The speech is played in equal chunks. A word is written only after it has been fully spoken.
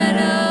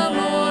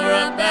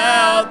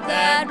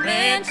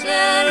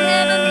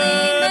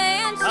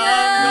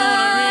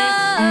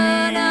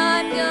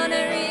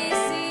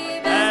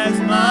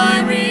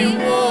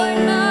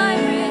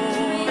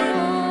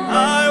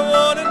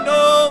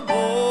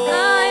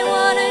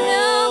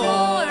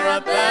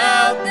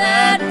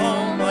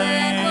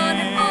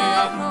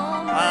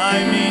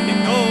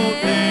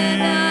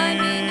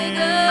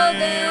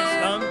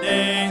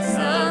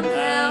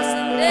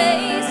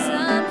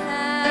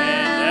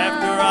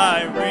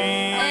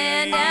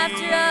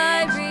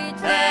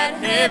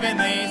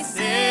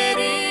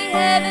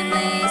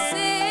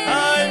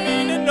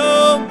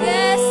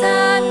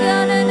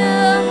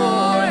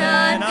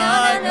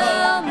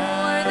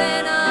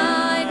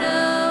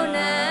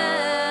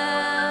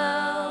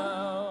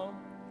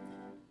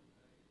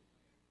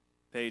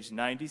Page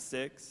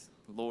 96,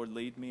 Lord,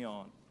 lead me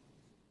on.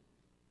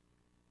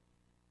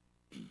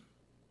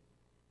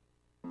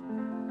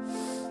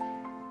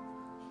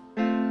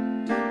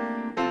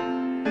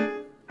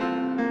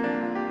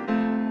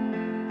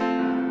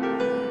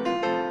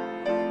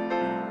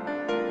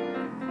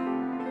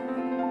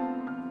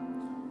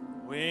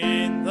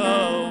 When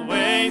the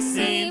way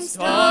seems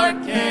dark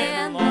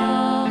and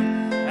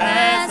long,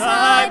 as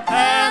I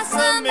pass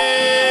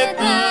amid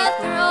the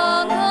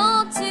throng,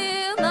 hold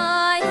to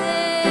my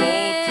hand,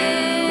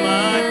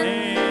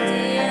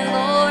 dear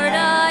Lord,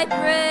 I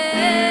pray,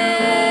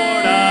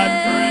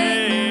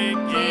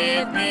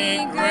 give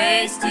me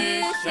grace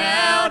to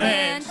shout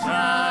and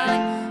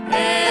shine,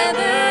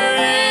 ever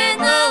in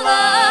the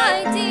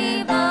light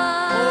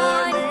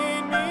divine.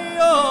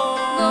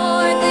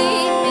 Lord,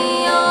 lead me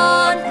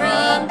on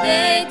from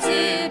day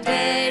to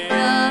day,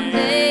 from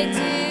day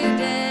to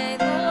day.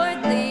 Lord,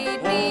 lead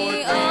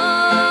me on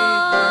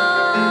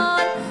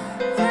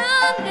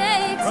from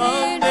day to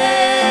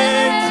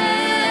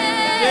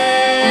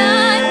day.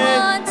 I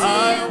want to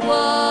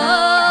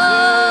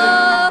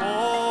walk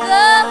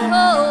the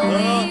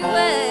holy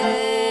way.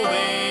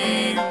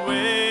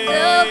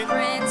 The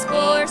friends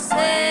forsake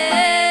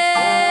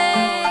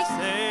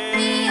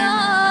me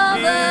all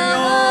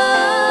alone.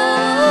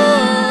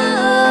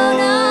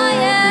 I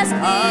ask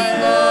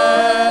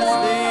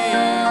thee,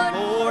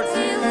 Lord,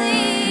 to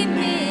lead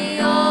me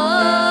on.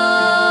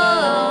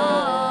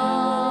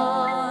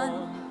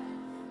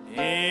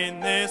 In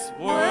this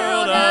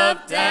world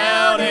of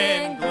doubt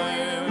and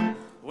gloom,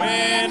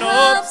 when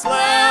hope's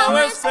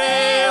flowers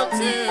fail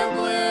to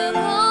bloom,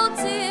 hold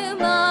to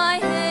my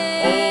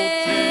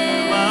hand,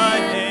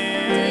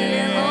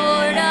 dear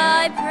Lord,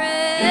 I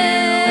pray.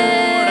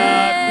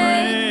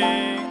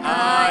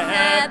 I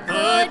have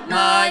put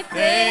my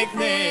faith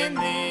in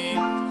thee,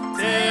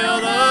 till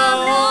the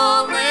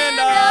homeland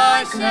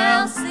I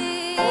shall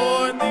see.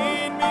 Lord,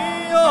 lead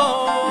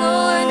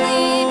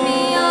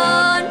me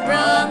on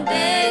from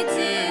day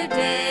to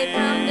day,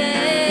 from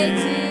day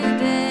to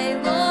day.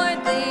 Lord,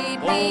 lead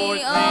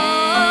me on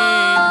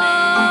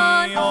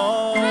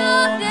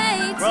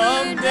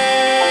from day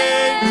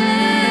to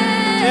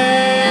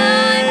day.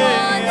 I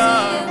want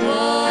to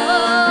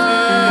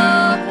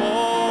walk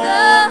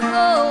the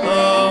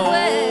holy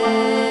way.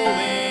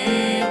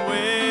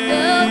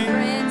 The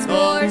friends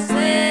forsake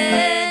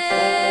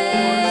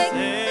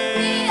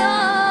me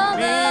all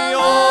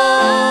alone.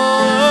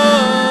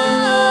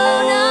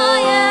 I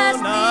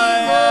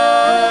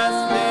ask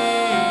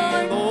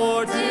thee,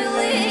 Lord, to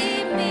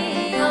lead me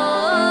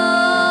on.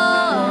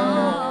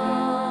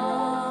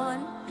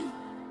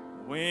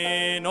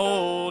 When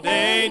old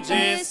age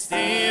is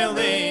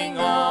stealing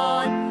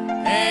on,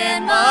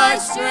 and my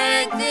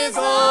strength is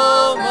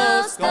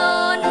almost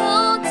gone,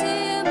 hold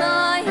to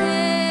my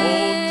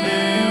hand,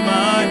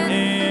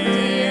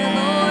 dear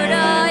Lord,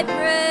 I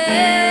pray.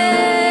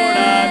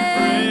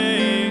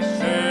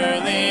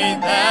 Surely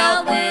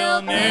thou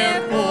wilt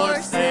ne'er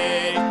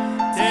forsake,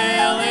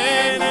 till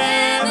in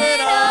heaven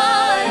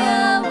I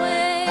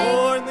await.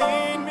 Lord,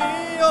 lead me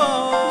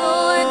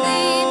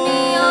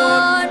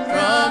on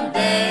from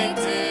day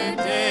to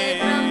day,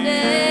 from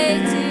day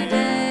to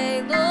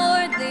day.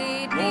 Lord,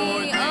 lead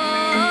me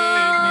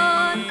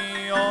on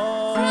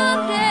from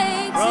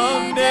day to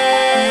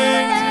day.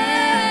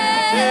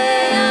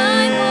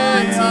 I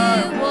want to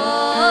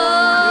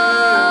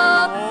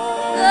walk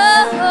the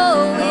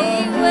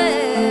holy way.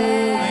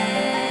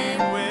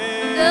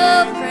 The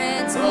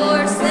friends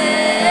forsake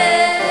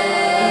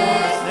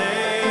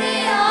me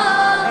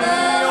all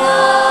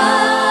alone.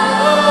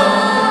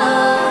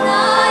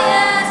 I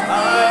ask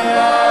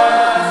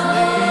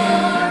thee,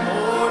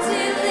 Lord,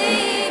 to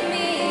lead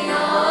me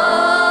on.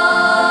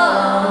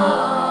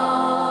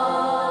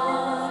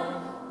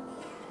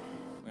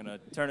 We're going to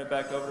turn it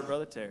back over to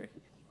Brother Terry.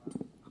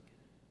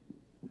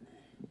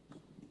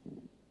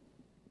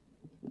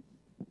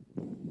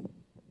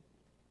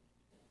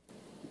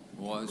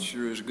 Well, it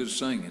sure is good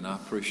singing. I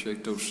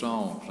appreciate those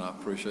songs. I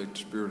appreciate the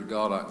Spirit of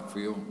God I can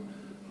feel.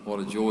 What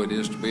a joy it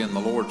is to be in the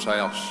Lord's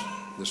house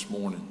this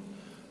morning.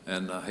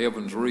 And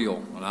heaven's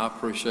real, and I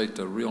appreciate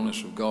the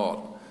realness of God.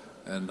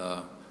 And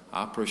I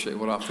appreciate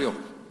what I feel.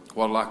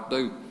 What I'd like to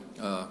do,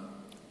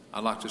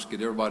 I'd like to just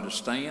get everybody to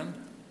stand.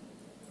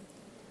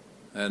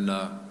 And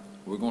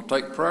we're going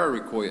to take prayer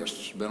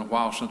requests. It's been a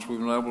while since we've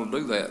been able to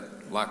do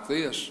that like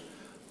this.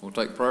 We'll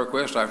take prayer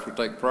requests. After we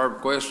take prayer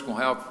requests, we're going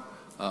to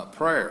have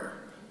prayer.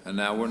 And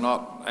now we're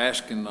not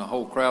asking the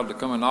whole crowd to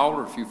come in the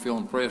altar. If you feel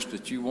impressed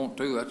that you want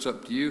to, that's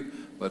up to you.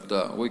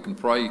 But we can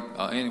pray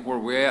anywhere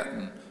we're at,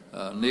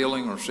 and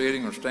kneeling or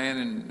sitting or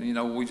standing. You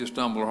know, we just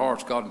humble our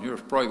hearts. God can hear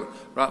us pray. But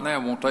right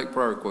now, we want to take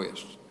prayer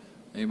requests.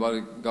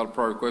 Anybody got a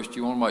prayer request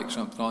you want to make,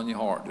 something on your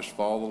heart, just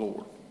follow the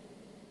Lord.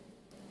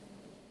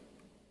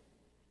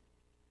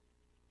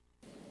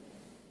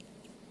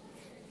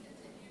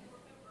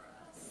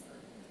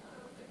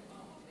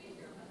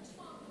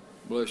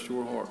 Bless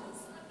your heart.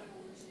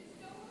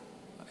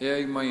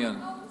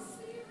 Amen.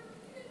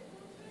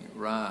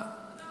 Right.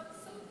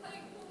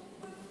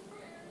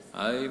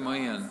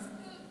 Amen.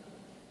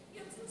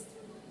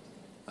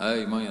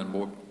 Amen.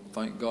 Boy,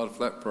 thank God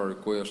for that prayer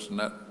request and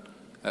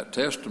that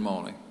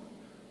testimony.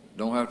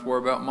 Don't have to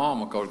worry about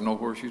Mama because you know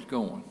where she's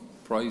going.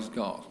 Praise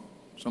God.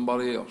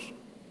 Somebody else.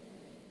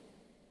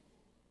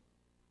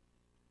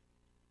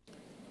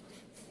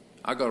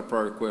 I got a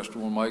prayer request I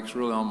want to make. It's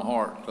really on my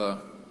heart.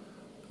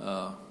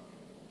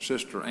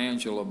 Sister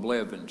Angela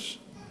Blevins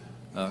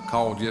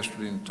called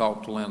yesterday and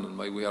talked to Linda and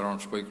me. We had her on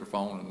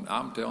speakerphone, and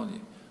I'm telling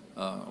you,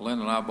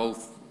 Linda and I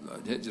both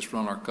had just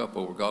run our cup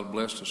over. God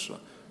blessed us.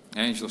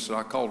 Angela said,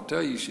 I called to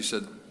tell you. She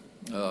said,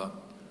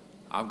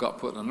 I've got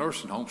put in a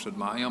nursing home. Said,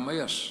 my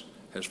MS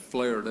has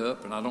flared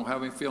up, and I don't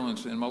have any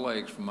feelings in my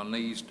legs from my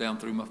knees down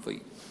through my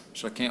feet.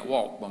 So I can't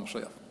walk by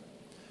myself.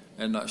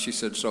 And she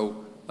said,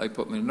 so they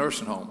put me in a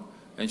nursing home.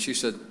 And she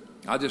said,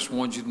 I just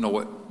wanted you to know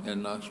it.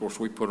 And of course,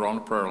 we put her on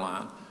the prayer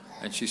line.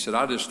 And she said,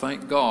 I just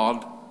thank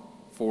God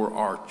for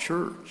our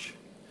church.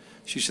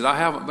 She said, I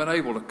haven't been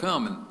able to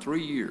come in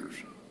 3 years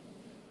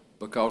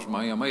because of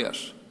my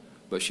MS.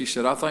 But she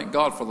said, I thank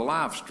God for the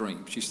live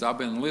stream. She said, I've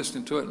been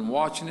listening to it and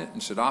watching it,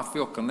 and said, I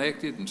feel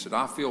connected, and said,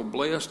 I feel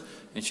blessed.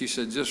 And she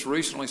said, just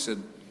recently, said,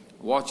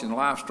 watching the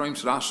live stream,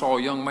 said, I saw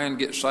a young man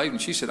get saved,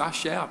 and she said, I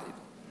shouted.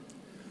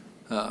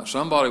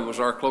 Somebody was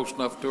there close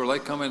enough to her. They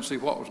come in and see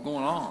what was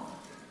going on.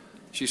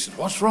 She said,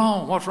 what's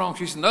wrong? What's wrong?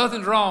 She said,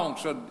 nothing's wrong.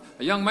 Said,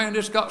 a young man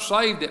just got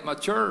saved at my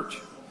church.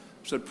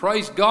 Said,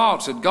 praise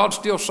God. Said, God's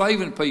still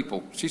saving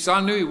people. She said,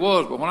 I knew he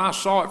was, but when I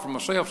saw it for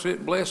myself,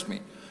 it blessed me.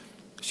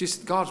 She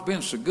said, God's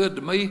been so good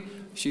to me.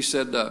 She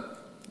said,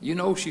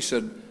 she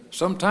said,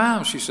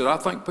 sometimes, she said, I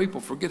think people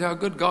forget how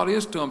good God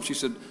is to them. She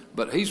said,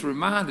 but he's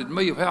reminded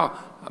me of how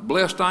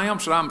blessed I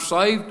am. Said, I'm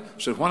saved.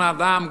 Said, when I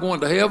die, I'm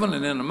going to heaven.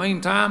 And in the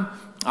meantime,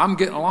 I'm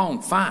getting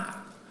along fine.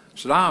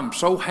 Said, I'm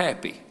so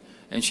happy.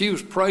 And she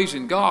was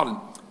praising God.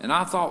 And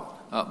I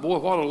thought, boy,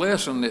 what a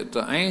lesson that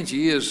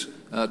Angie is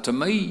to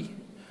me,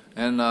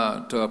 and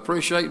to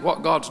appreciate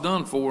what God's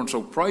done for her. And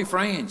so pray for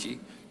Angie.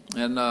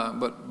 And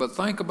but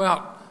think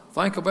about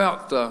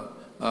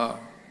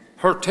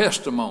her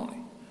testimony.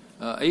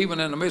 Even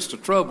in the midst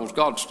of troubles,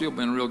 God's still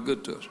been real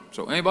good to us.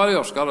 So anybody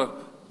else got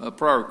a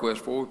prayer request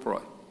before we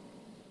pray?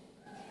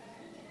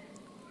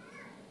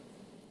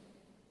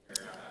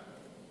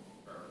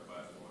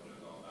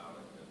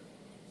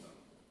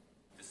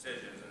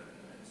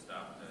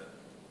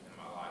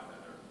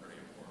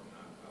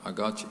 I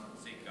got you.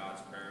 Seek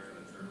God's prayers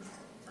in the church.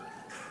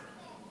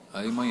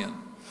 Amen.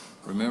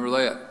 Remember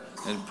that.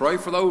 And pray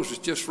for those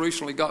that just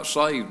recently got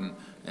saved,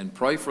 and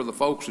pray for the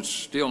folks that's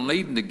still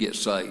needing to get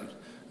saved.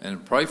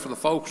 And pray for the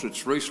folks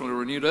that's recently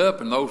renewed up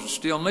and those that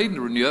still needing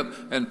to renew up.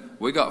 And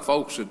we got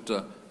folks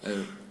that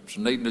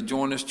needing to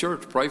join this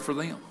church. Pray for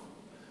them.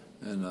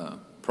 And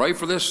pray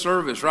for this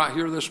service right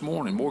here this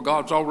morning. Boy,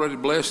 God's already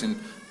blessing.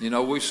 You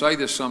know, we say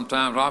this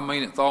sometimes. I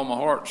mean it with all my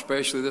heart,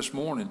 especially this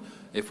morning.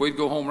 If we'd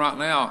go home right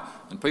now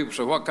and people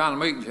say, what kind of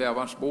meeting you have?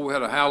 I said, boy, we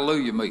had a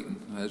hallelujah meeting.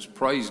 It's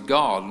praise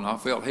God, and I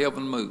felt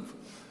heaven move.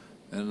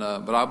 And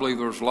but I believe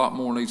there's a lot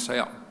more needs to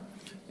happen.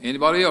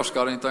 Anybody else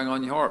got anything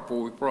on your heart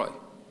before we pray?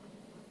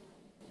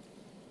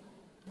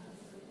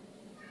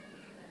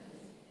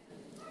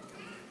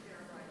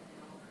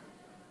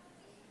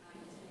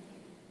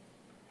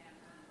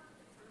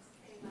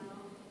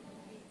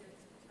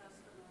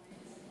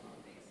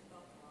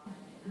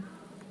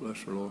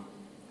 Bless her, Lord.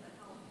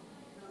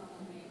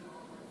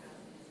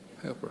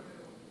 Help her.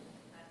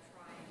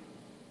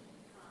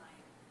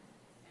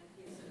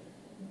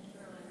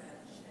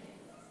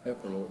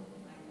 Help her, Lord.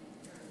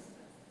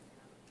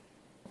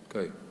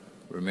 Okay.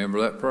 Remember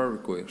that prayer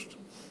request.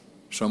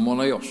 Someone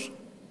else.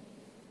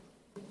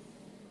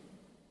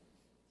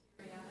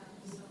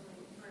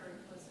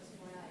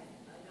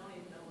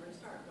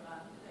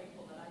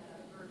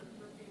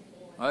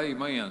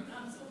 Amen.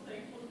 I'm so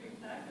thankful to be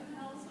back in the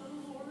house of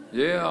the Lord.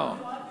 Yeah.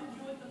 I've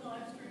enjoyed the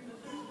live stream,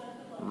 but there's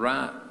nothing like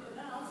Right. in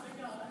the house of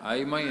God.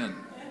 Amen.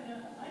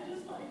 And I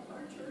just like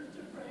our church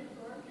to pray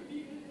for our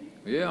community,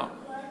 Yeah.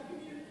 black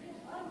community.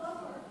 I love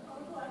our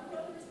black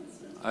brothers and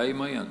sisters.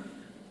 Amen.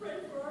 Pray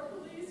for our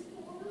police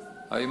force.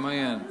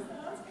 Amen. Just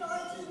ask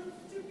God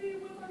to be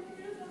with our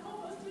youth and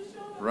help us to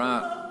show them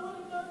Right. love one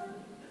another.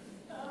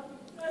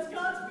 As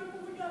God's people,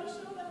 we got to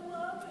show them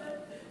love.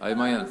 And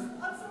Amen.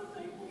 I'm so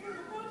thankful for the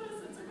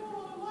protests that are going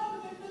on in life,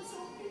 and they've been so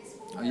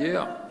peaceful.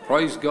 Yeah,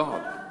 praise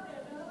God.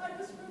 I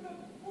just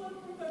want to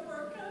remember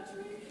our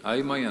country.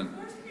 Amen.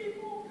 There's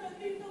people that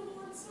need the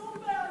Lord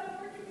so bad in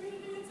our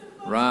community. It's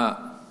a Right.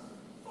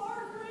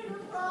 far greater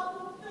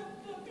problem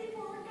that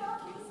people are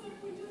godless.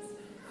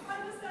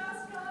 I just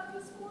ask God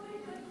this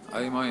morning that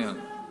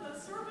Amen. the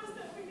service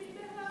that we need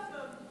to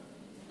have.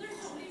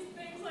 There's all these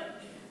things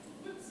like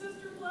with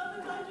Sister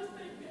Blevins. I just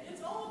think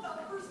it's all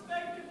about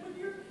perspective.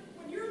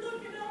 When you're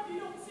looking up, you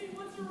don't see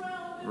what's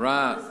around. And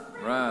Right, just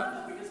pray right.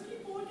 that we just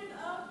keep looking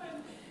up.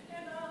 And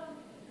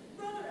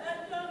Brother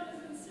Ed Dunn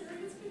is in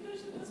serious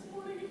condition this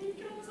morning, and he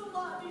comes a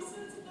lot. He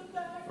sits in the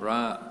back.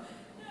 Right.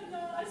 And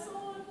I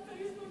saw on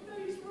Facebook that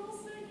he's real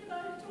sick, and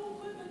I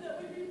told Linda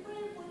that we'd be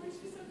praying for him. And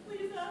she said,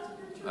 "Please ask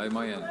your church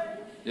Amen. to pray."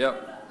 Yep.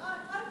 And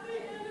I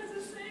think Ed is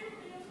a saved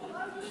man, but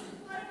I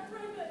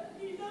pray that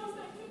he knows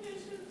that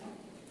condition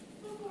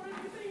before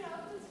anything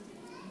happens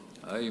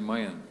to him.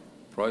 Amen.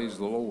 Praise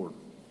the Lord.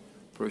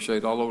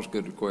 Appreciate all those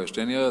good requests.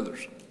 Any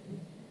others?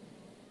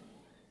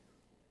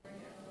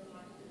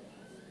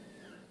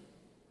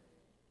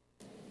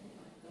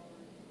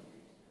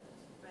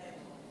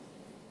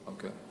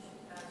 Okay.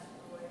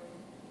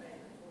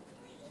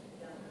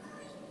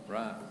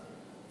 Right.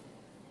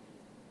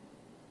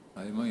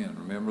 Amen.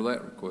 Remember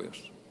that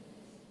request.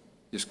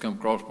 Just come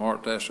across my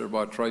heart to ask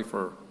everybody to pray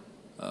for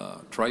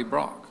Trey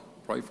Brock.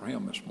 Pray for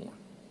him this morning.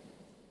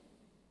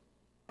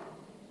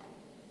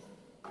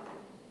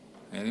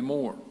 Any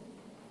more?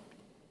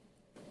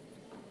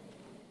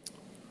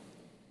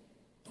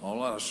 All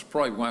right, let's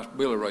pray. We'll ask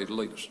Billy Ray to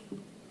lead us.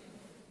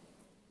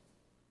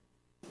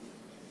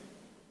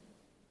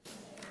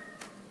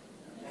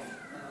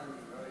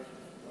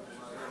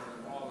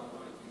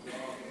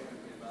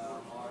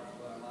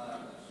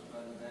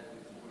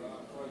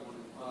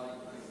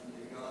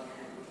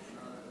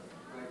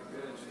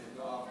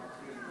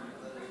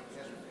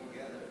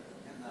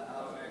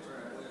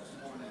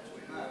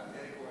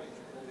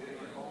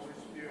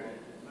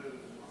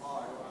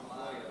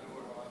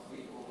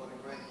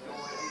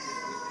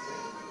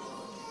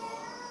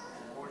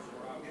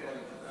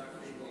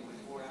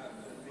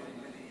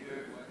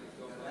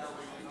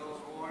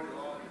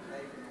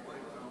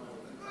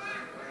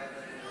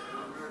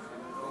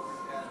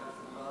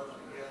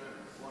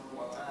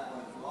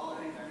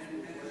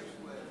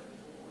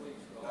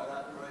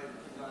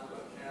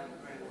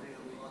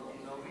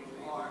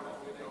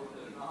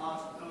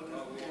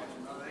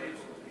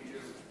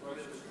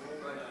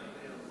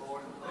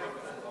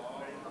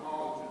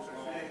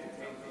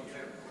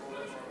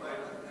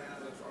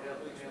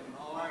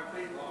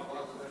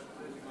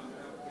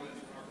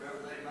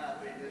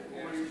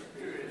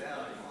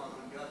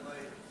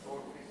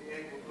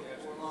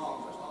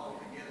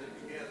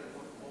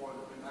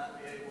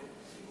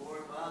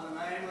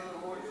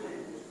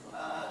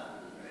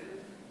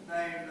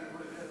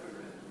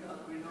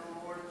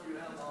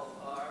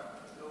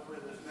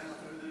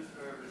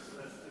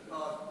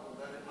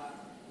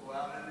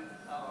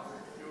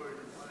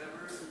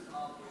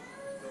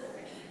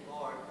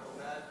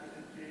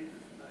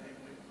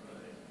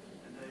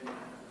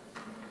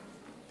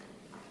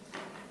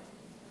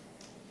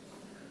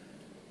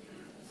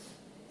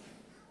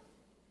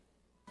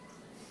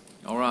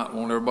 All right, I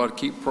want everybody to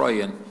keep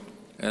praying.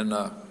 And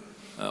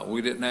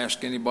we didn't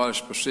ask anybody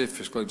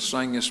specifically to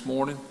sing this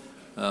morning.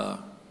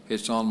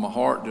 It's on my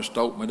heart. Just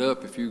open it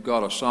up. If you've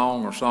got a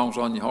song or songs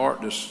on your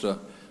heart, just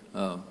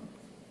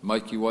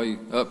make your way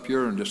up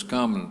here and just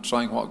come and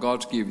sing what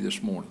God's given you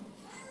this morning.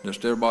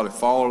 Just everybody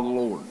follow the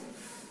Lord.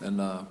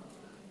 And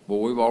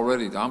we've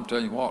already, I'm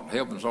telling you what,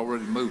 heaven's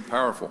already moved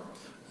powerful.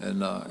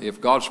 And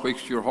if God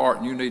speaks to your heart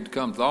and you need to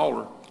come to the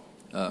altar,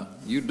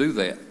 you do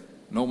that.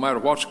 No matter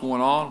what's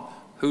going on,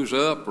 who's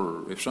up,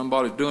 or if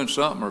somebody's doing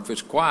something, or if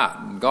it's quiet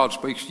and God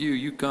speaks to you,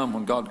 you come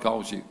when God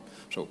calls you.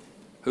 So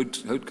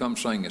who'd come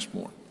sing this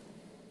morning?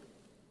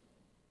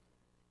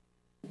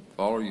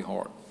 Follow your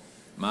heart.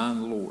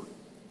 Mind the Lord.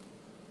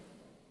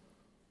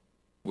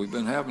 We've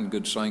been having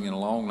good singing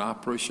along, and I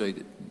appreciate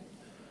it.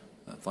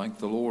 I thank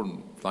the Lord,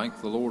 and thank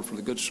the Lord for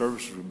the good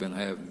services we've been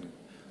having,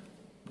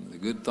 the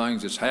good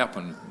things that's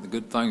happened, the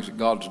good things that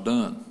God's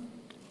done.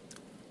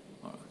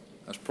 All right,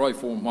 let's pray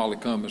for them while they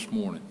come this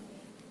morning.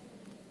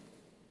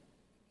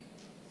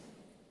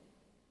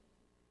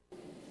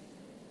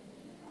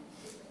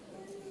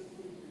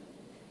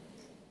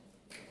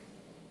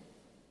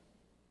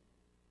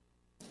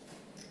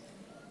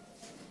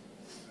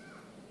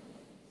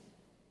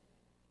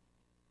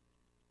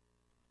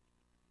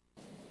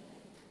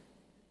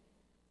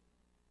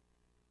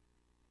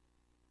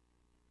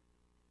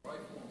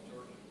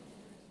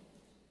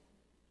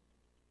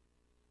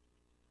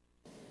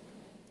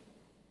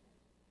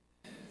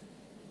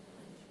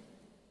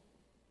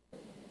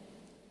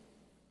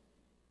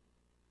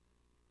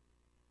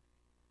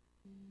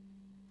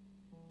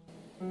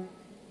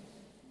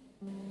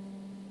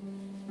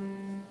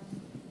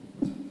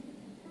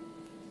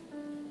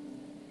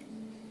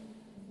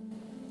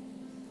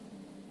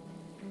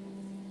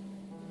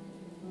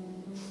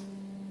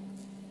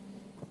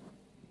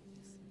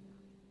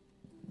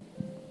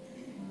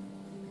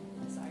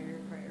 Desire your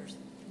prayers.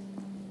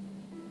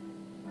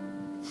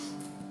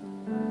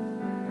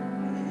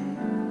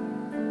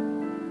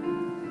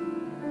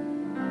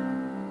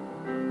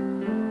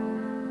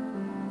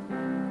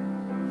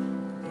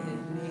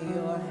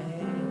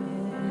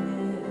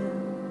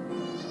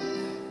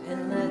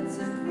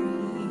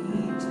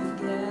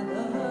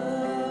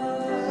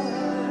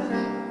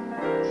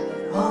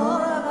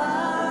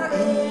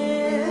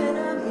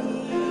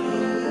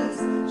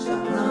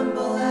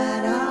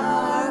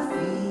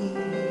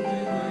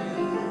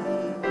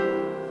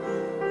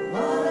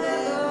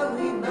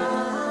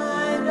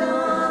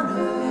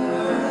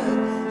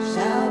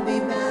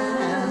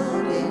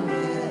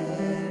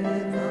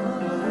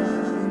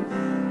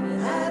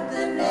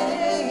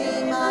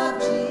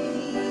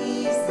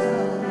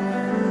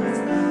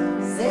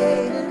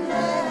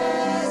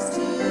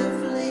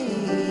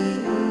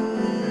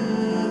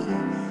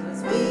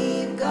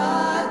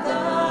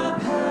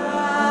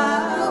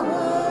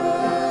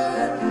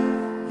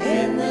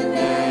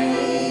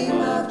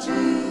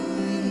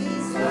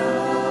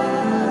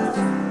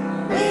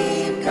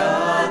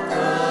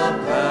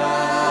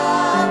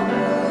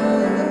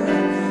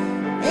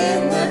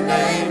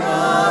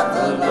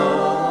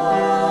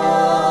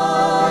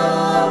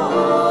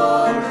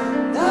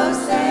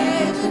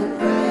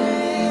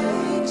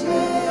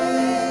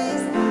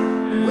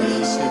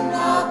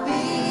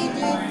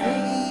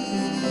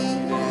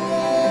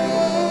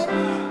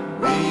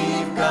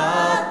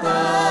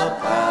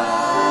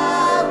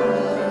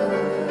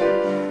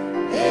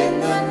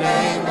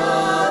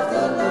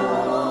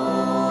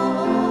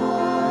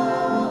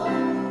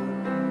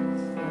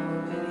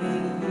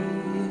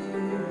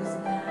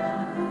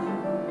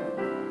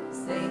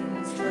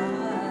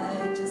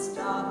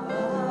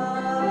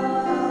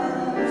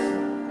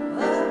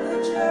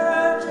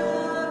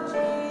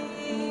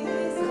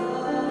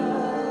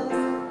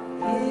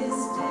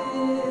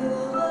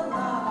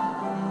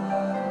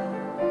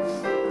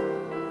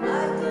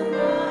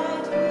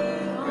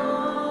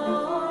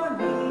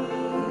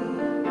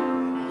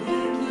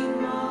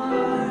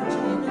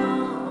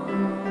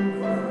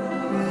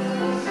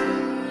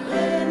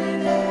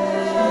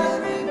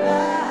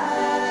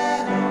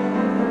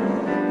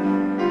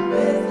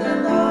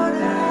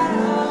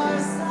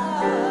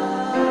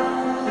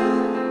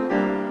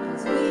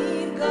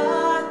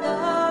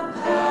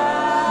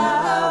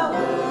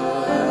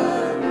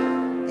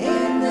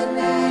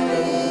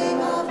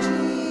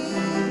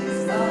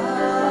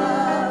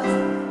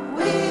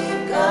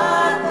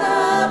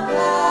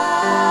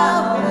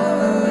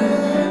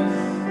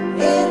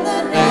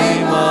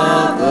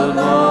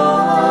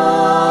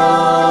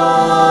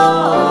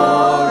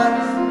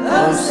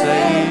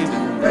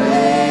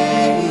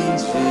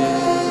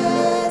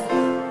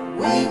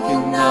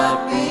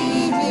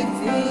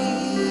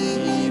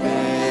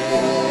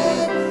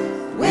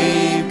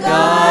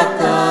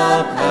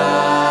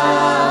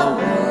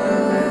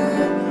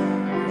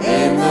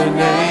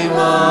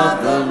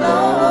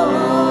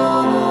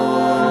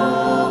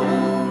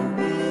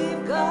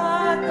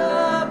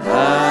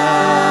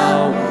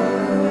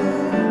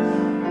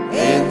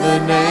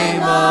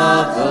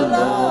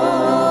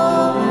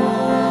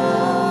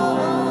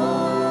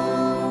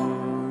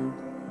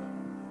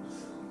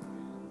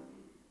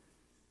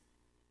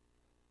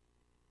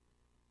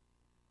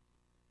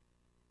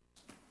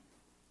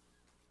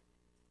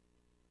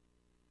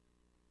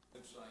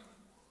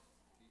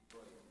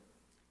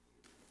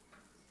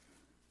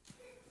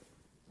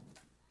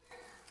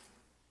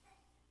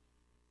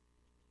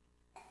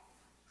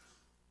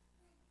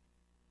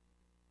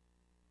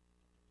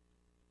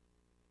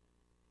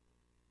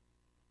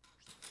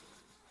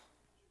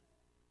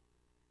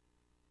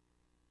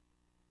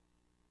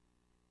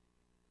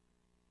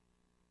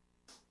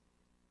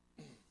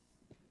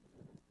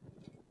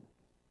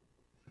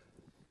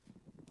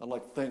 I'd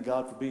like to thank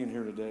God for being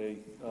here today.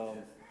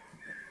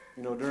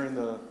 During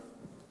the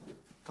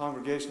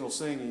congregational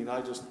singing,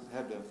 I just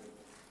had to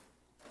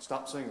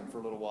stop singing for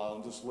a little while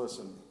and just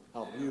listen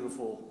how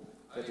beautiful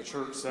that the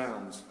church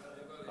sounds.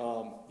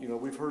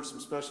 We've heard some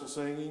special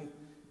singing,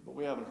 but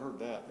we haven't heard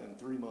that in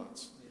 3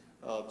 months.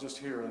 Just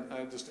hearing,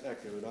 I just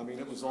echoed. I mean,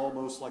 it was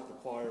almost like the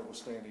choir was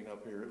standing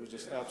up here. It was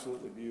just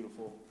absolutely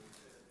beautiful.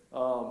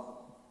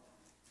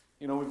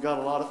 We've got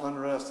a lot of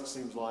unrest, it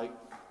seems like.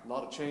 A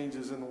lot of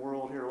changes in the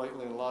world here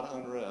lately and a lot of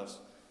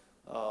unrest.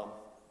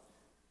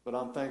 But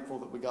I'm thankful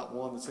that we got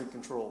one that's in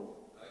control.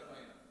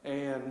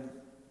 And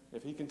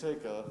if he can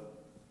take a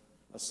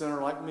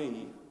sinner like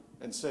me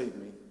and save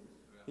me,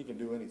 he can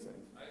do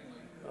anything.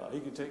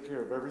 He can take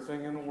care of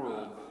everything in the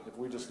world if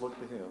we just look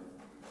to him.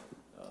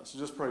 So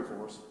just pray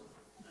for us.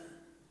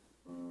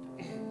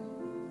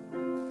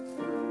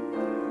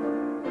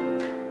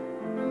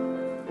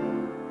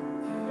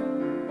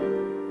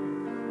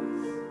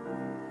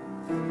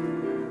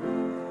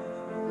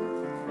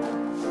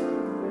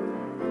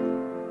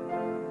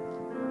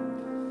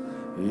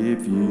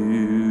 If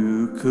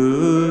you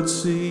could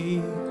see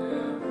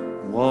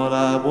what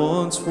I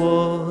once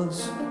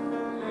was,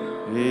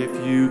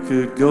 if you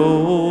could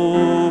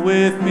go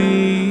with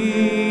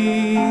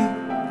me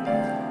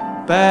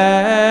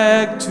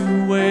back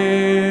to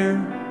where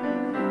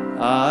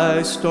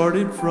I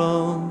started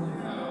from,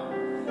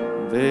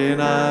 then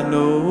I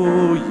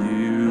know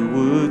you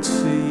would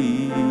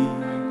see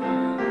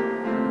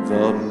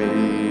the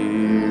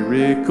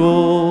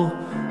miracle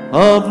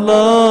of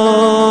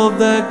love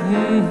that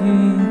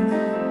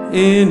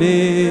in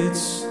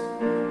its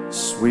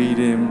sweet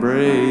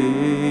embrace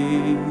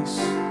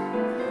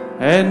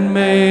and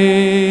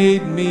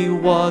made me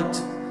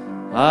what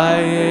I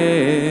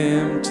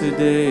am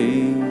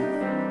today.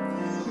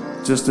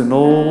 Just an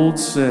old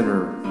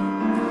sinner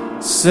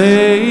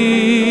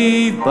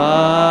saved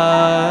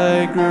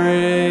by grace.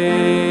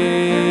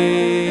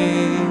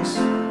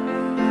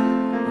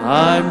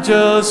 I'm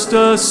just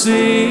a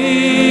sinner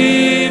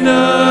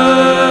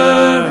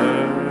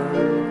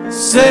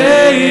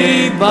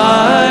saved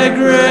by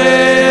grace.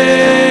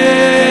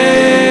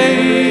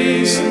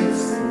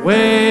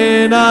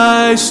 When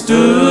I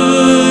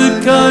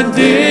stood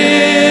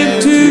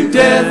condemned to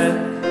death,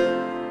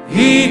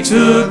 he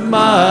took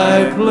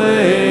my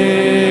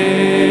place.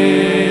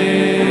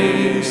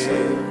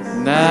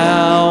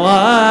 Now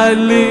I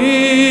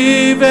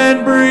live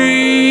and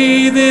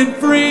breathe in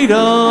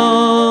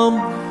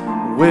freedom.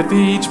 With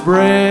each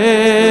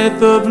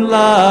breath of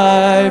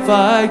life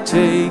I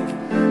take,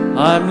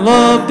 I'm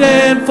loved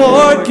and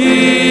forgiven,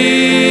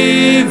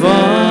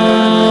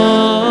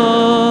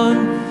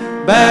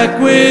 back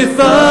with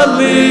the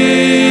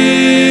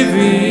living.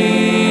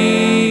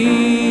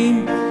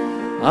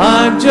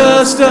 I'm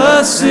just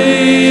a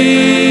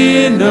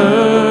sinner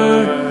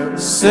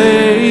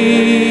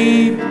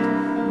saved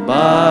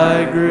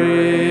by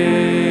grace.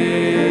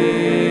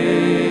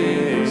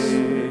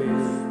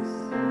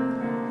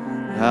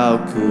 How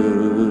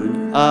could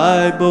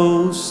I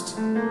boast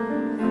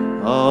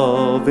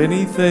of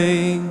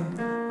anything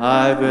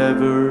I've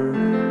ever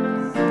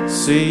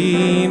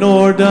seen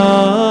or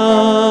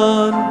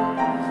done?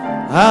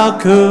 How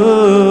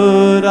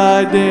could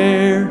I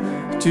dare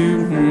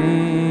to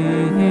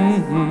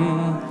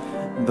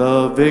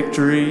the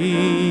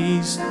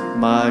victories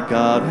my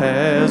God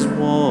has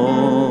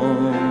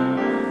won?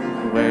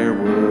 Where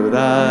would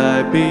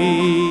I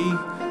be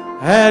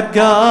had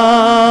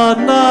God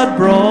not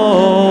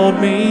brought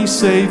me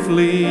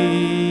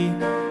safely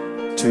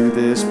to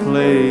this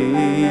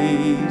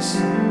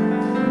place?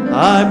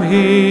 I'm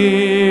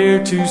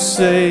here to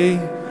say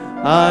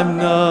I'm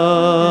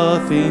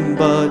nothing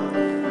but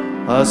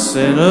a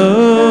sinner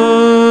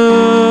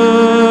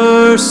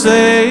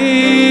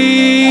saved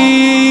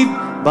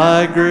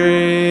by grace.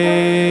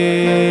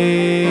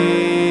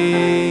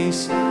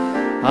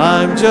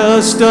 I'm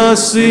just a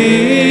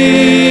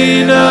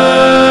sinner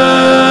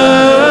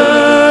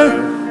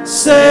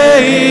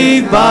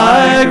saved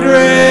by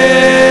grace.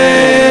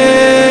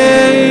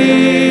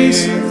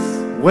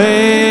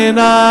 When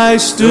I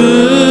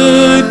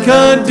stood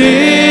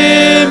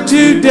condemned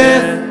to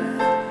death,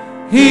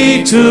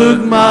 he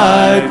took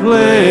my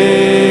place.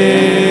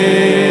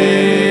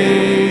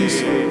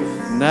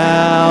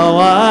 Now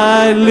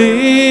I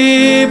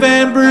live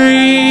and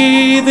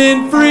breathe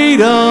in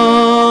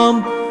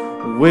freedom.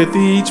 With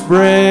each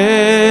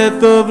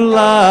breath of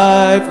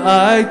life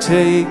I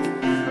take,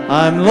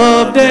 I'm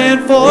loved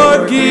and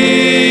forgiven.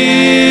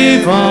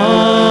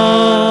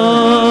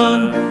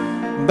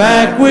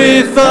 Back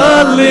with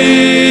the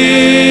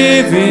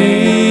living,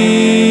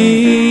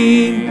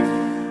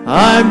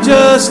 I'm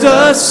just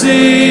a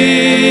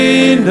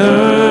sinner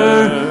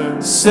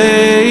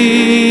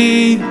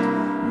saved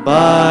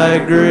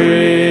by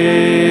grace.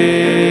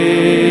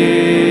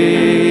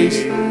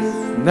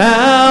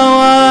 Now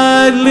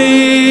I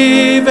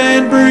live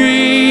and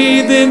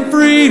breathe in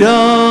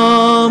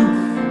freedom.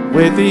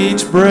 With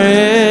each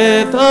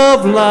breath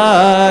of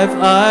life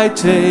I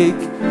take,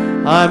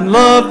 I'm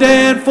loved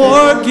and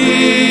forgiven.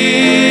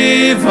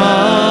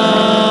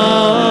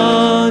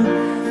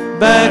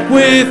 Back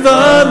with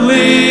the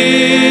living,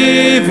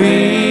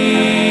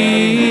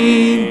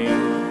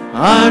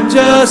 I'm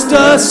just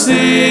a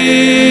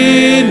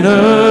sinner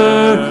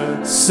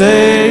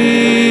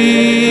saved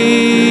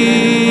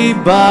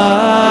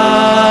by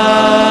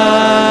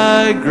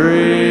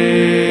grace.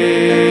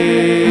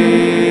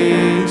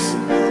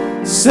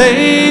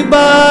 Saved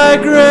by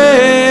grace.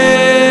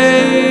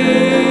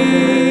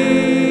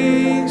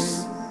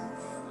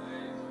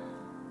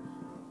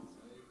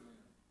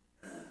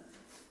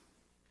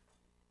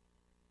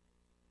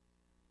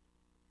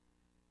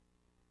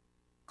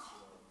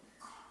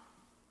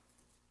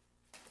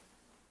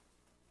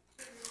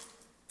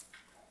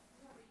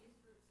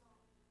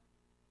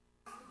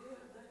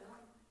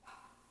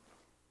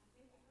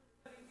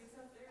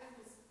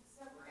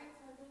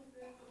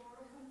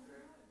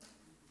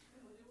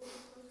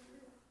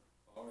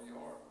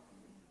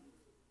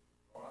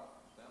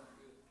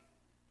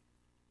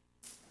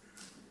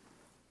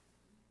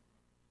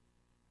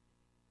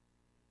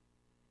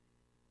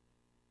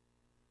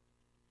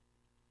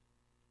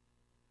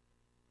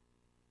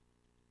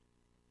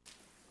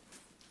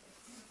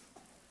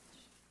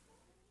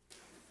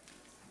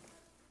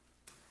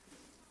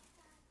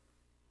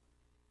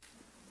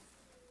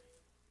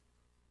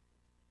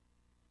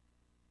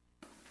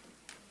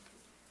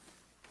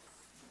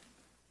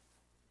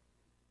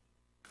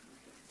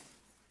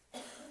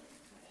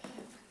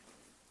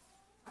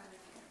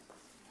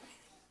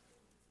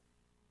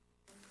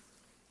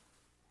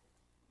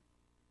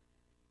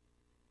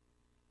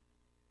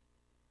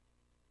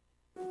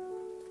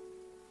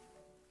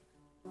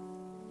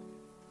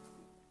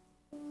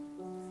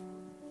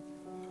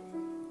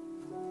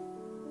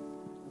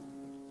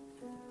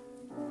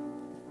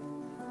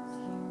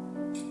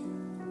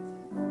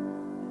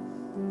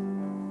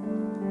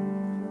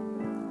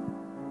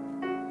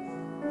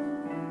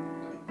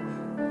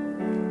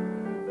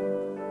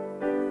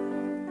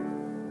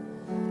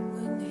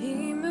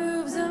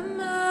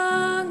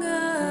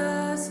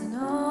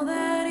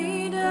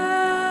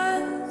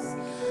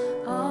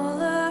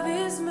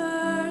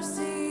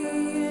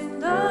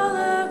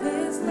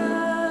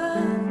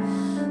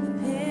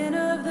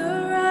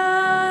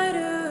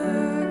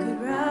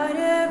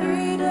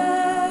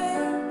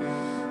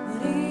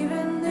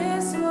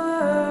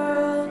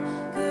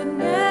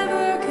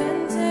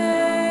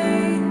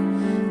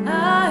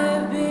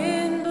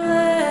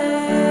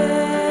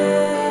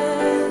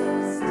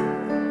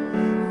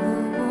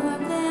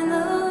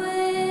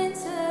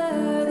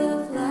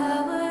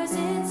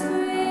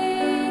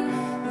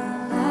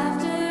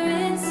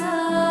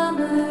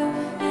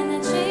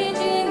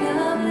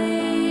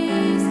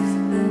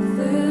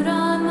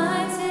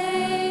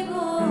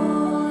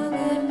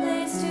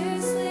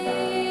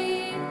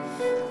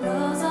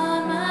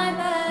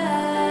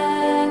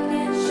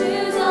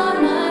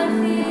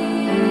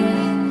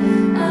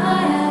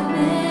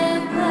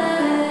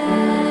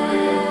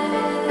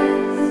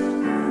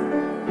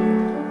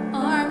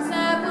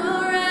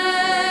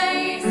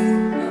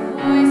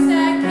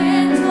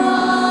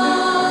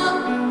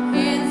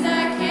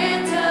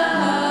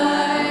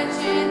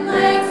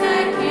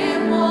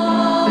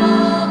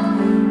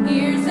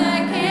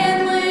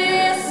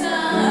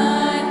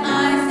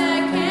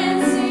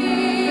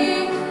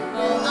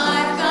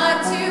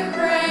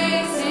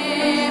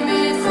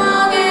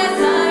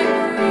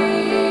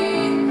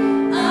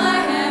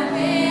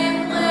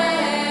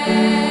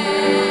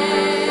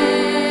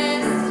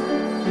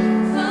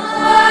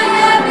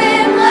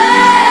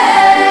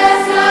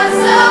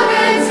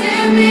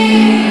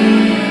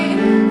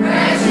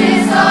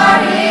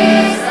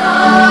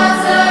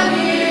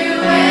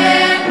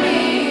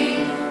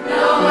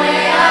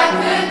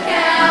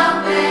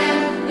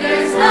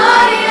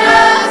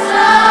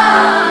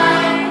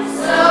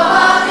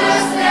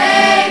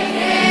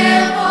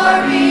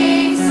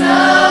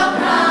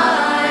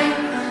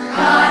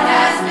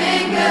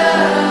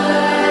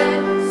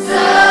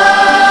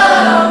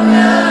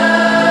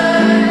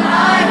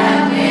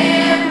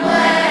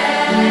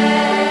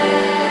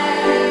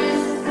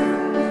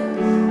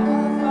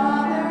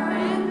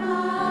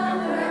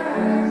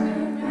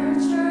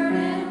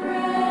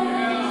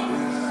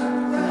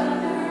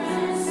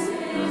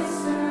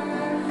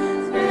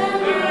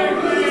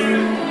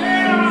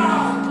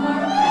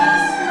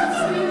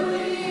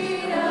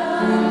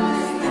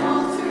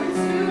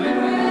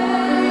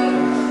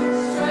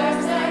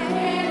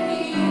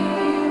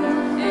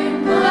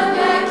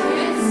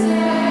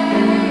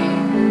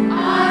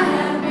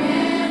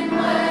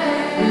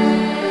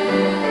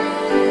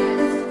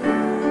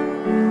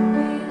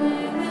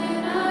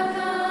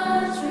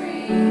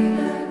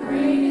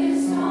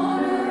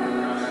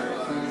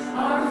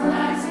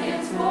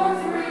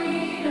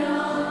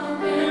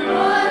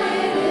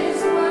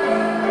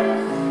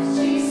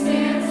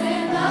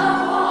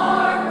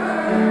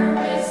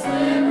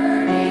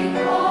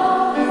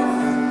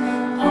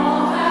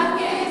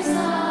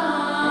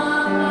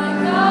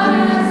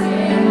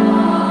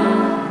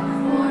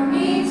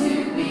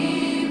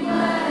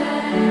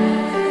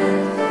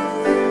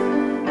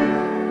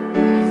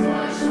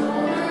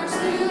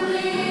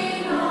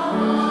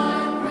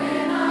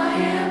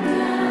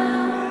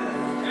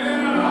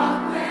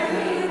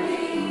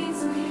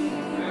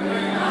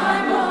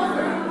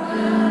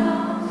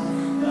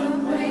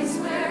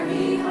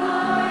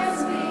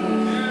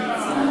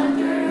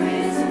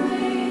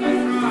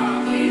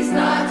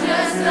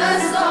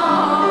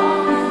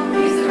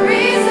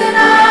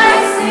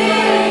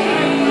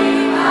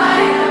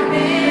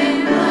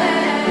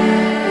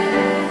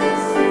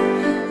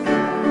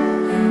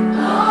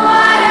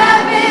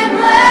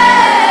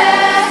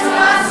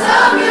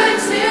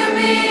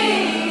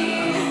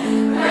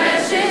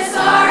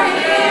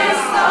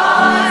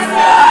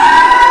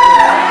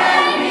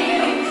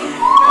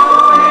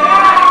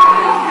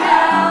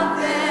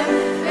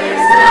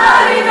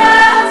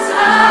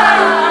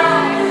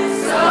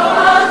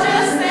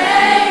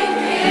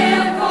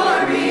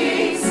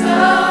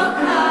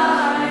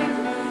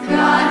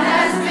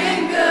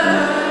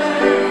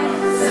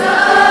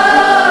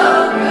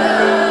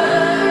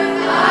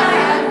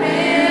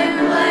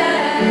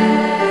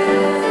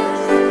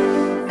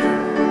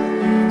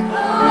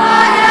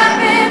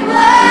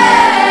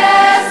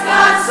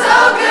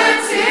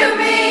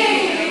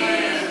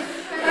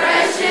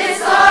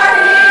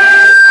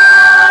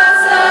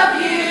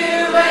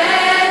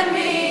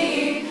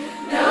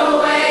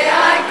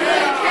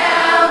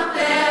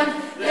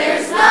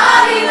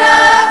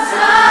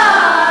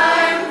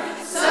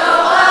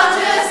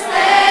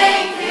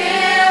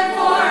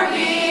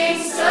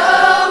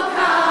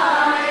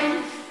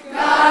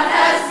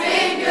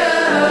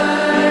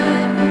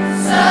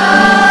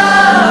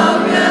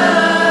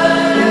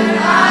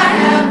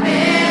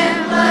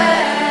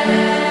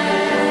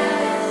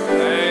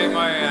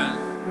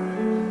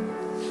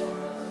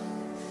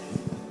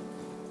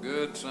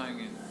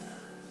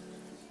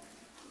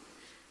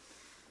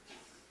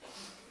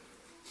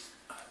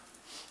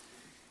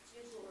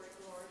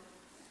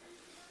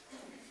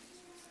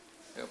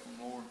 Help them,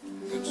 Lord.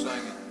 Good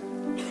singing.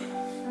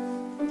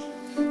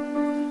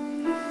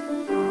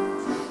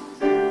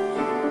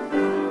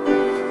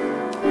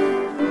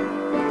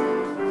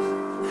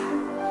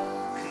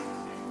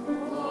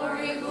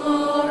 Glory,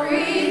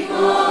 glory,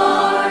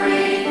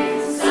 glory,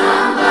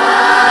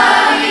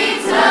 somebody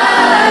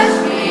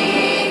touch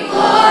me.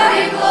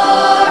 Glory,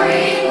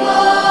 glory,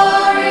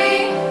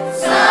 glory,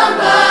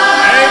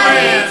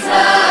 somebody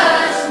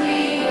touch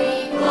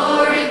me.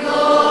 Glory,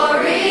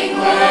 glory,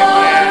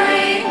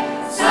 glory,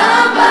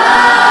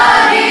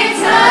 somebody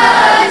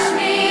touch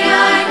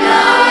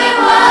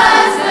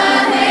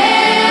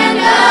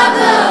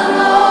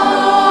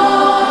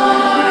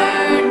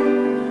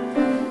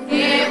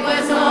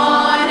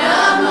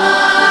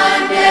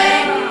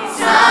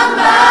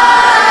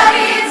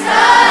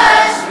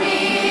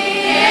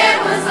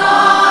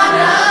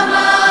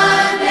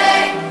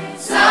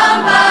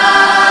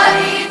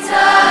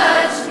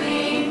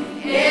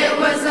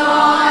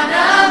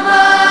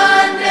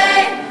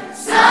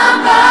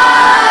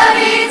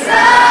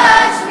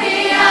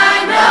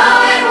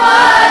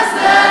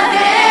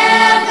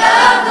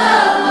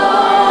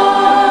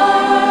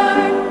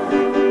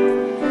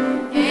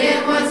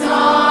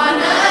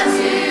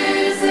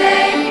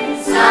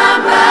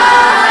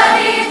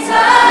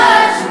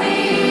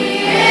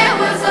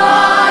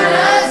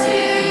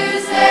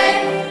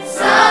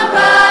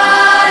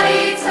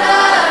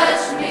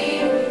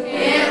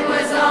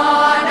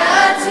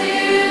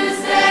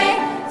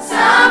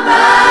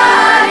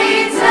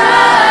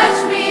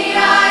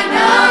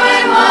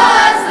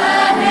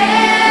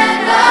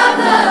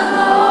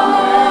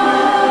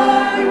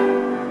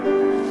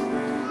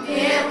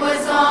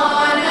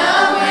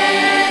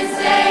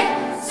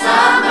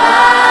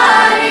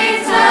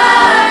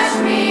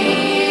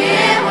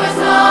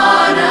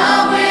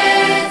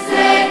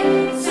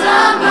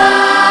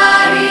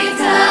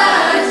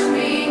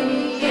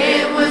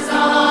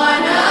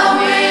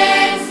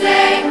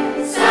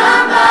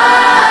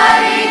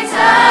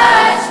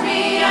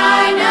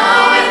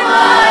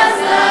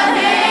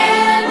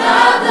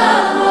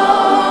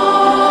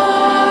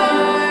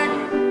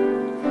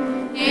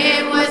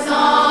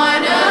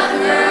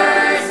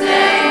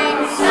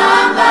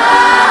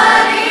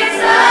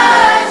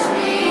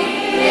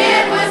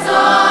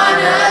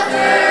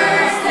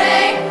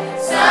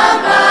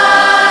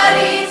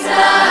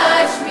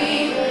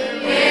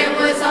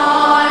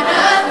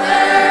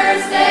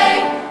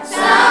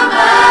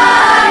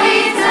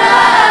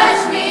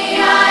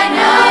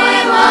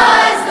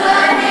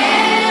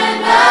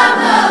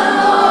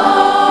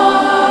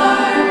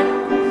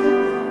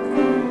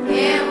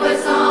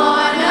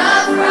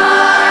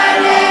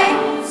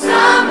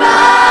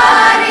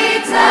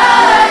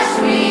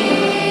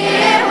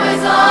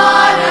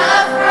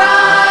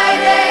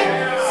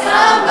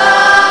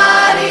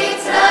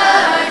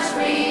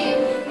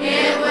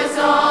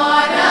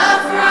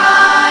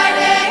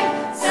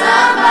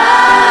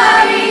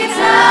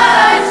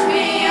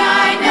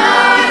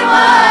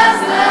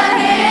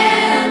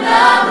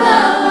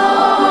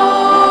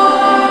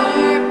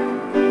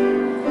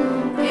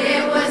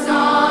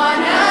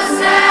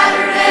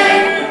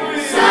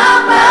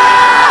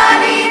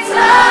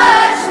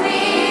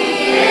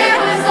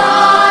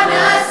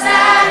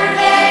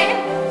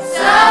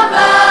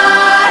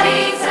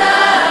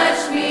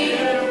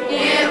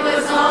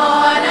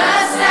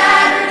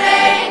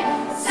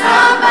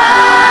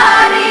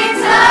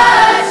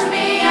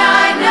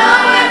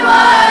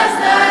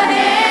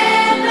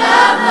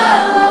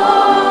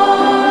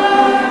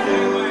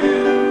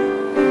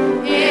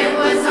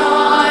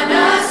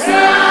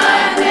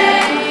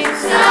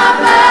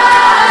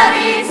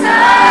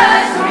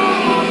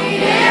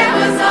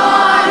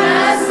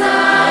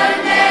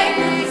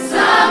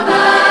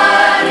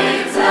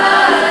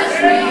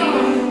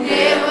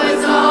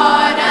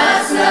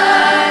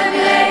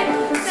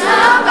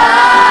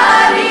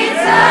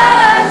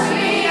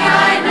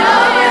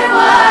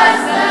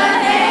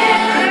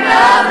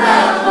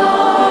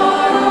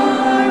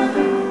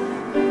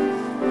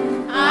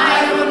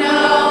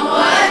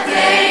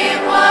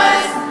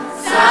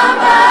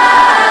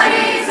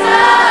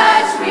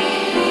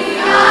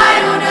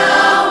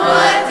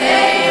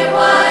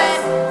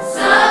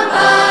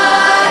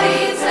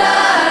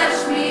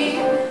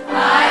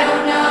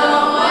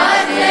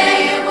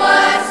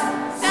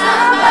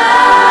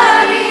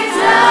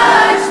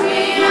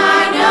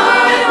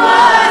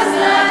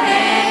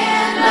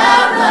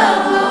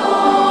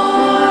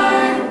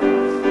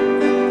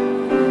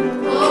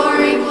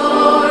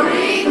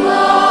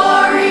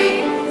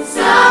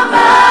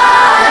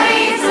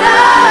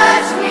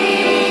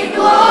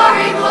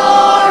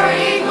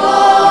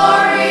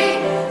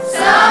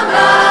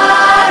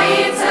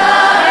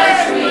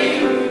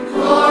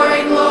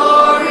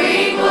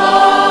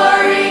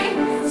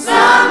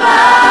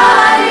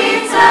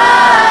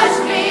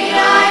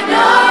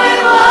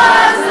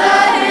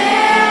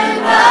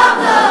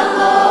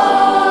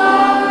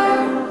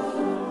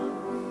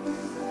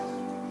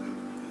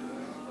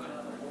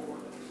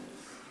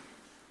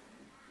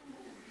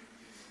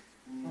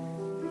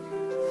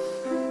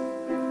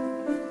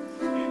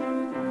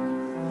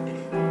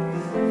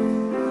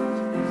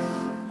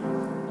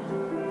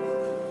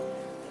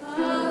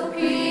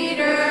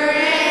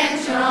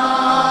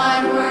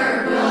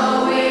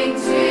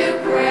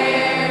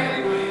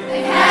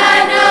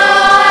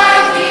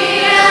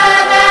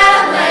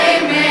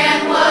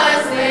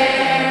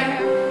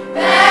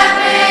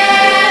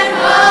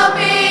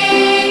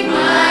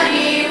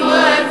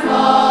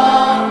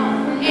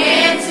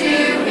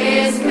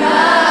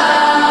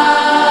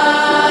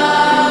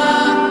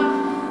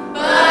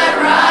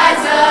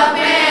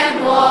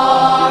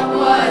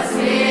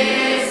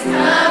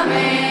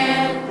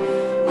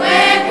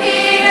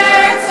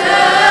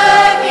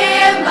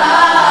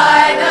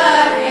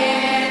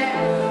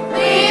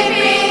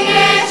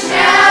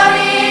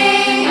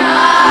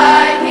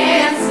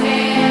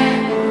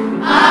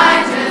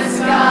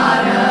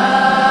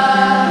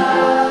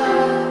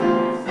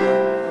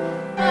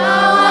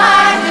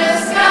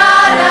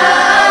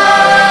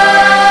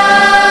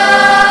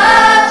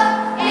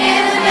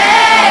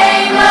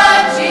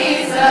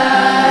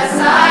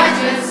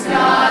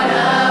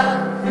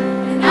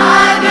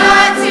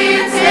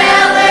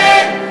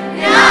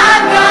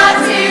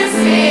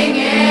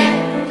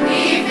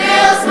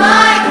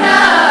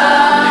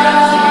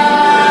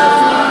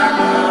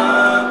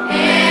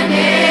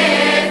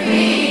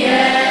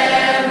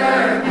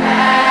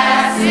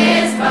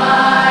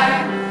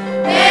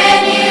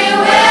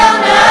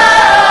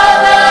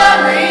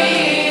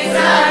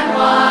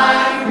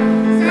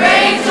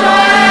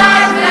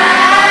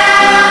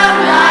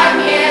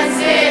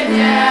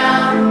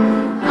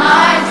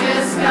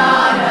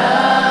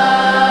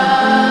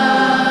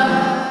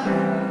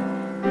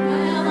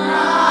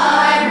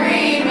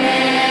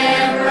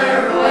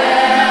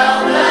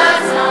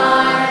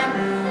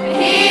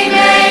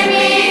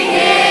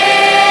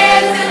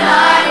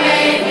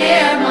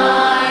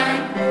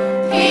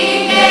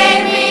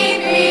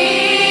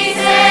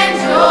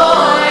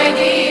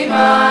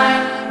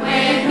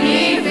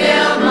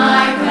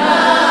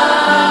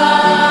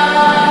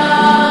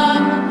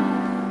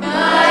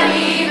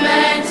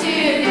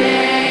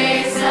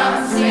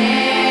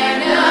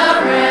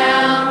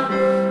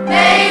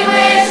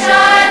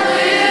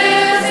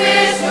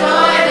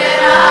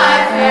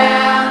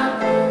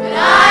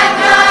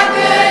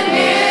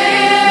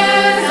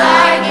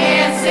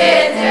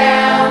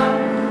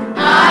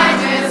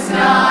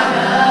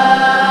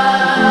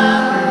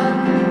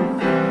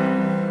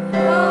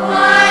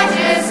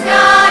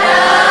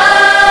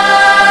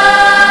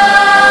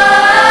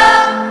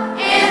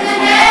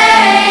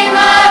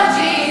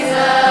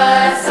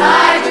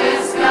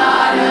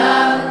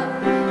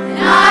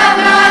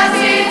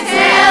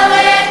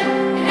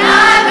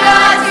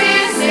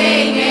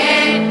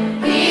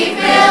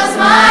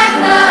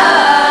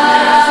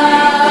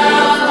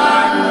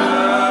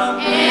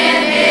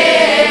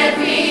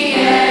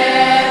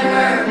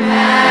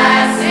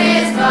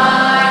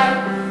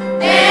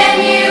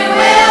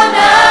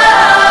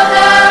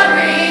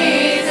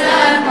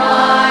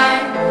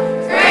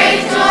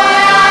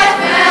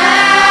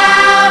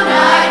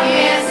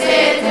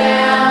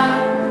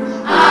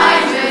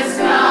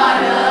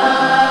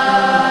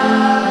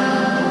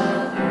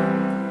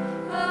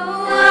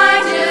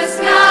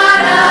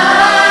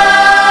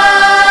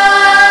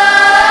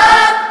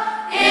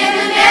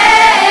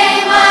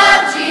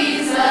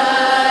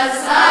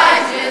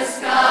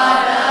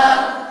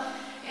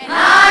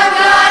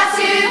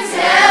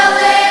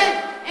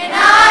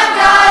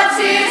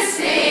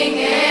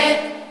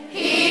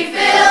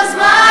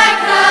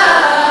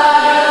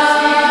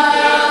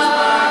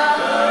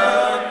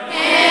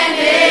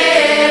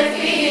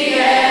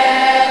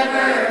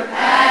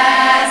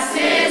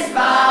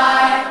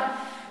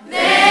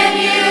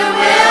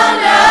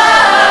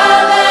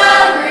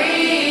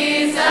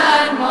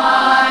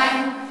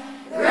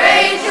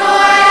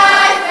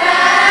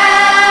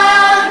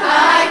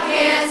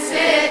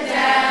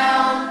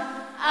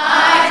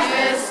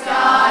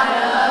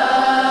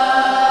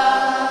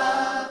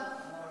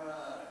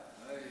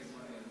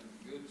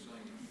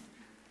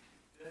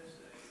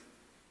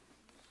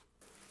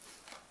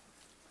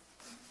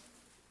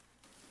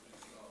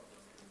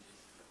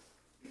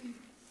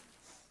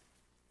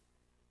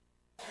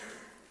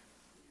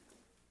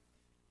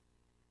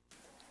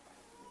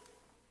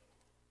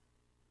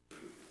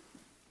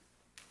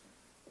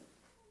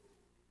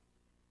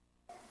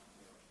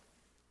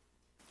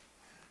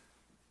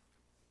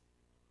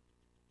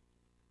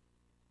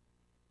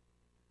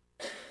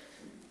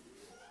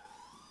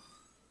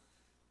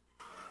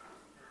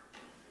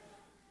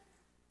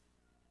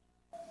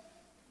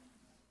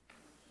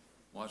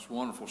Well, it's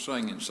wonderful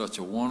singing, such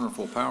a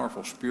wonderful,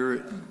 powerful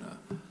spirit. And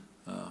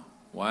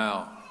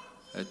wow,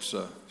 it's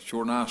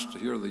sure nice to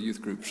hear the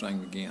youth group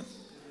sing again.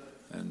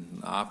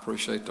 And I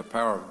appreciate the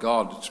power of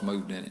God that's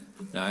moved in it.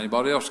 Now,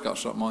 anybody else got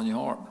something on your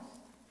heart?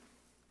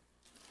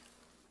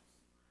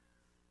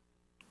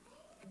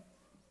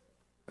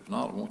 If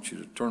not, I want you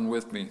to turn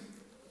with me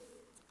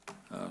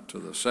to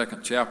the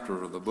second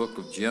chapter of the book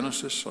of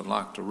Genesis. I'd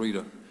like to read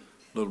a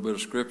little bit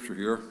of scripture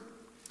here.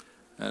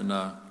 And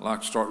I'd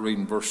like to start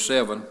reading verse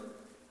 7,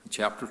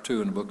 chapter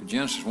 2 in the book of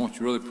Genesis. I want you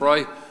to really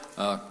pray.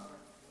 I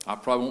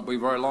probably won't be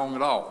very long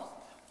at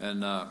all.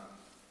 And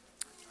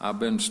I've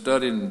been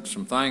studying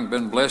some things,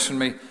 been blessing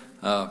me.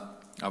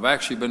 I've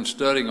actually been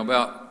studying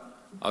about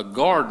a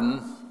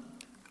garden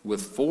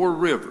with 4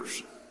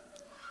 rivers.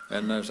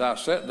 And as I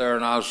sat there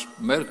and I was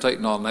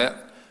meditating on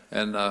that,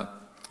 and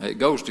it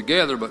goes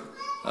together, but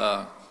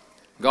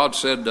God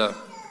said,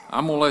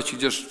 I'm going to let you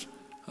just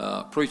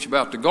preach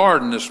about the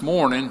garden this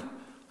morning.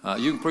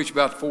 You can preach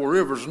about the 4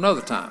 rivers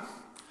another time.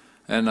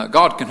 And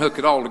God can hook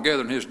it all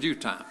together in His due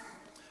time.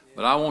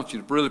 But I want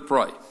you to really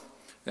pray.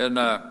 And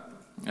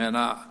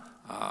I've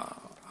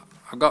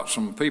got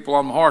some people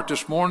on my heart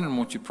this morning. I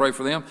want you to pray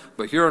for them.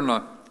 But here in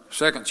the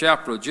second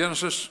chapter of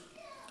Genesis,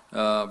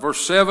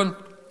 verse 7, it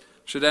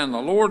said, And the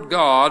Lord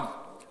God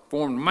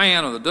formed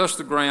man of the dust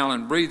of the ground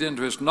and breathed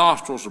into his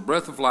nostrils the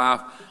breath of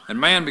life, and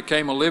man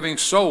became a living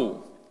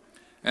soul.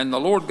 And the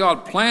Lord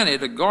God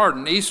planted a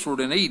garden eastward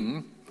in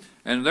Eden,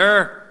 and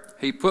there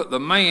He put the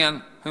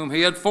man whom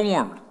He had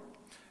formed.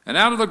 And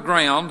out of the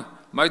ground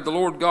made the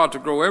Lord God to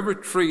grow every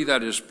tree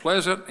that is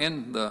pleasant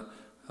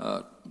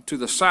to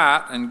the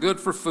sight and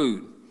good for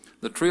food.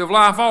 The tree of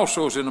life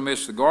also is in the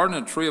midst of the garden,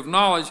 and a tree of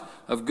knowledge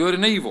of good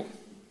and evil.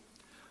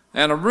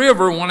 And a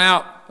river went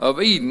out of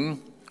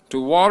Eden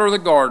to water the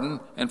garden,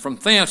 and from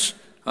thence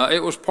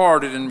it was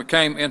parted and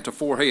became into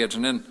 4 heads.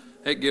 And then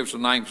it gives the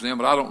names to them,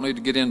 but I don't need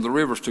to get into the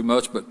rivers too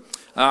much. But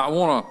I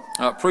want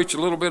to preach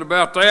a little bit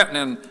about that, and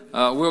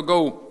then we'll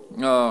go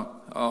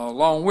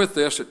along with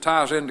this. It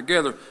ties in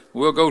together.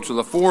 We'll go to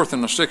the 4th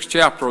and the 6th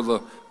chapter of the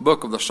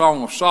book of the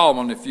Song of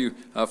Solomon if you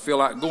feel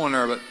like going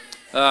there.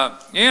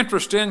 But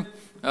interesting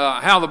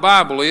how the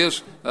Bible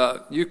is.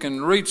 You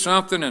can read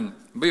something and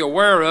be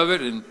aware of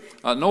it and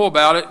know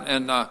about it,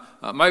 and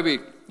maybe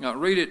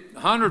read it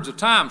hundreds of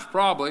times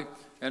probably,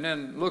 and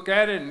then look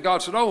at it, and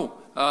God said,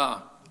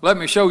 let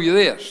me show you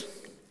this.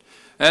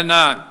 And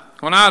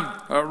when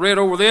I read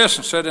over this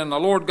and said, And the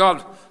Lord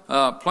God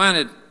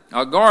planted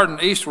a garden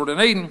eastward in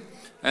Eden,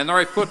 and there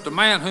He put the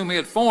man whom He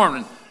had formed.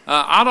 And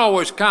I'd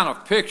always kind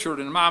of pictured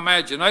in my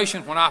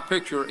imagination, when I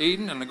picture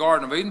Eden and the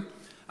Garden of Eden,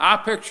 I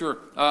picture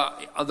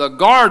the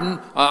garden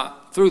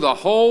through the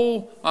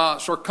whole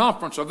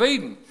circumference of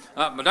Eden.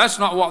 But that's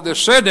not what this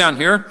said down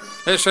here.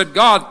 It said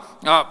God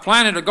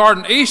planted a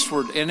garden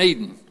eastward in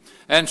Eden.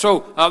 And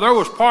so there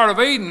was part of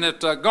Eden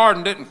that the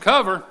garden didn't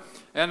cover.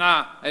 And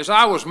as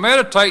I was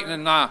meditating,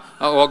 and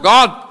well,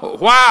 God,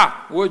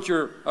 why would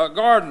your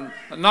garden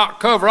not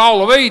cover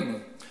all of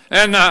Eden?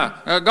 And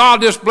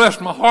God just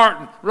blessed my heart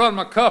and run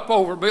my cup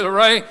over Billy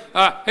Ray.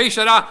 He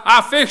said,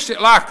 I fixed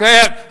it like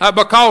that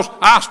because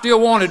I still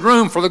wanted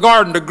room for the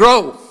garden to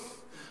grow.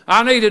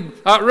 I needed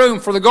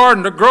room for the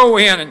garden to grow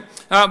in. And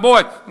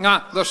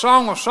the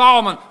Song of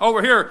Solomon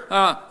over here,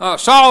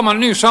 Solomon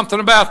knew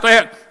something about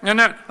that. In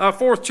that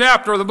 4th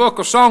chapter of the book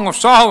of Song of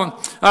Solomon,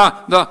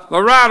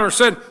 the writer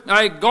said,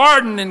 A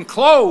garden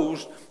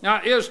enclosed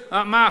is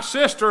my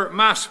sister,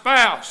 my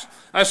spouse.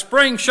 A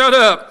spring shut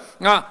up,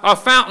 a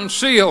fountain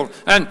sealed.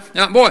 And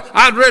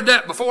I'd read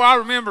that before. I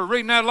remember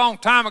reading that a long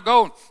time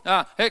ago.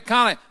 I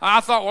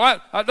thought,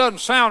 well, that doesn't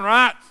sound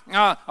right.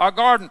 A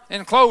garden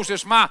enclosed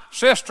is my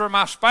sister,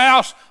 my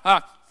spouse.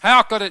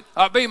 How could it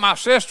be my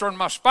sister and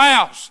my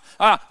spouse?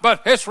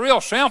 But it's real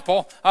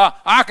simple.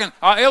 I can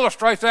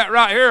illustrate that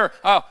right here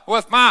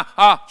with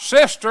my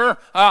sister,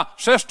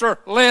 Sister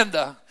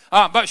Linda.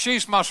 But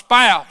she's my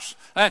spouse.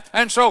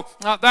 And so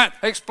that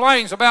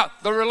explains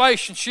about the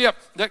relationship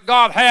that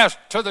God has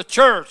to the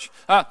church.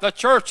 The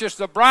church is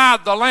the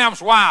bride, the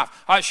Lamb's wife.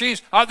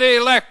 She's the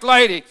elect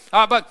lady.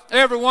 But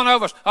every one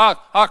of us,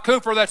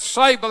 Cooper, that's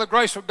saved by the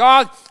grace of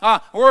God,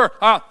 we're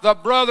the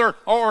brother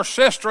or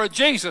sister of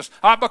Jesus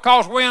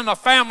because we're in the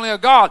family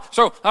of God.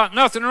 So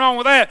nothing wrong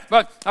with that.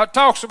 But it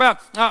talks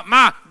about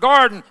my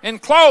garden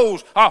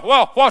enclosed.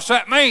 Well, what's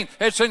that mean?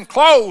 It's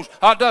enclosed.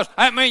 Does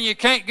that mean you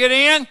can't get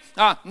in?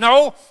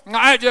 No.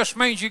 That just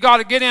means you got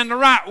to get in the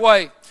right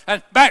way.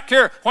 And back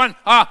here, when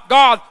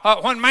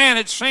when man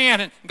had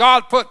sinned and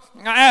God put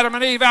Adam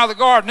and Eve out of the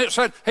garden, it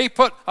said He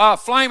put a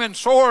flaming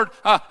sword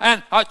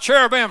and a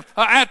cherubim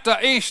at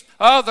the east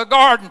of the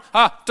garden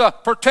to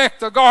protect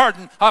the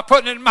garden.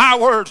 Putting it in my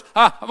words,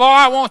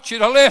 I want you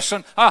to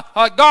listen.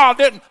 God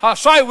didn't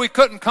say we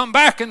couldn't come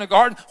back in the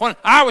garden. When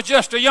I was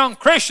just a young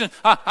Christian,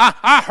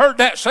 I heard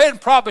that said and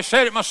probably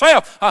said it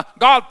myself.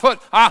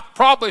 I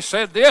probably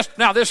said this.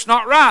 Now, this is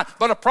not right,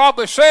 but I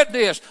probably said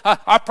this.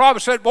 I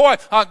probably said,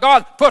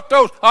 God put put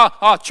those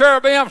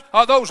cherubims,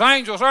 those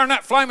angels there in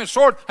that flaming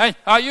sword, and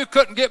you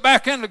couldn't get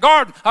back in the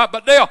garden.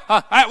 But Dale,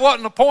 that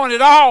wasn't the point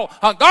at all.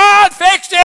 God fixed it.